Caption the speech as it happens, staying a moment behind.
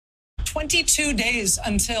22 days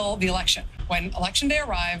until the election. When election day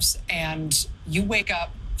arrives and you wake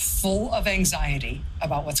up full of anxiety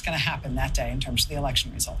about what's going to happen that day in terms of the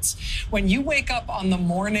election results, when you wake up on the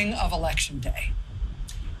morning of election day,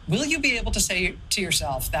 will you be able to say to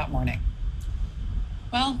yourself that morning,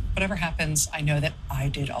 well, whatever happens, I know that I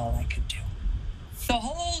did all I could do? The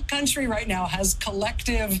whole country right now has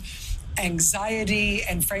collective anxiety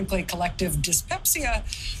and, frankly, collective dyspepsia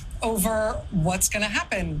over what's going to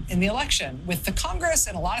happen in the election with the Congress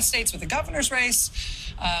and a lot of states with the governor's race,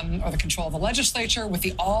 or the control of the legislature, with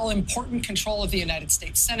the all-important control of the United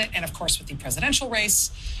States Senate, and, of course, with the presidential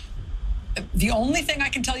race. The only thing I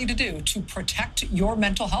can tell you to do to protect your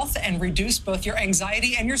mental health and reduce both your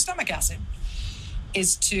anxiety and your stomach acid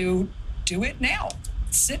is to do it now.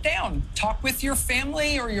 Sit down, talk with your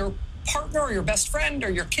family or your partner or your best friend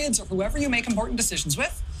or your kids or whoever you make important decisions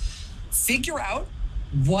with. Figure out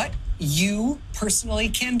what you personally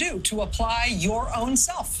can do to apply your own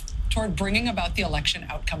self toward bringing about the election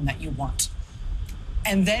outcome that you want.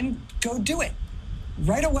 And then go do it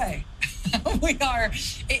right away. We're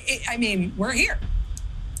here.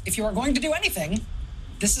 If you are going to do anything,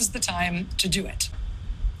 this is the time to do it.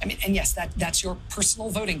 And yes, that's your personal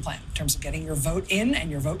voting plan in terms of getting your vote in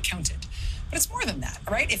and your vote counted. But it's more than that,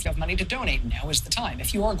 right? If you have money to donate, now is the time.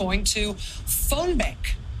 If you are going to phone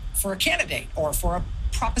bank for a candidate or for a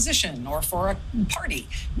proposition or for a party,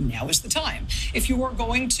 now is the time. If you are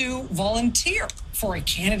going to volunteer for a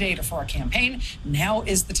candidate or for a campaign, now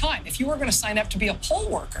is the time. If you are going to sign up to be a poll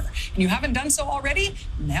worker and you haven't done so already,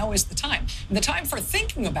 now is the time. And the time for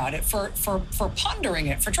thinking about it, for pondering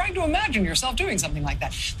it, for trying to imagine yourself doing something like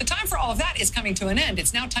that. The time for all of that is coming to an end.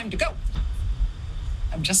 It's now time to go.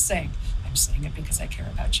 I'm just saying. I'm saying it because I care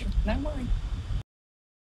about you, and I'm worried.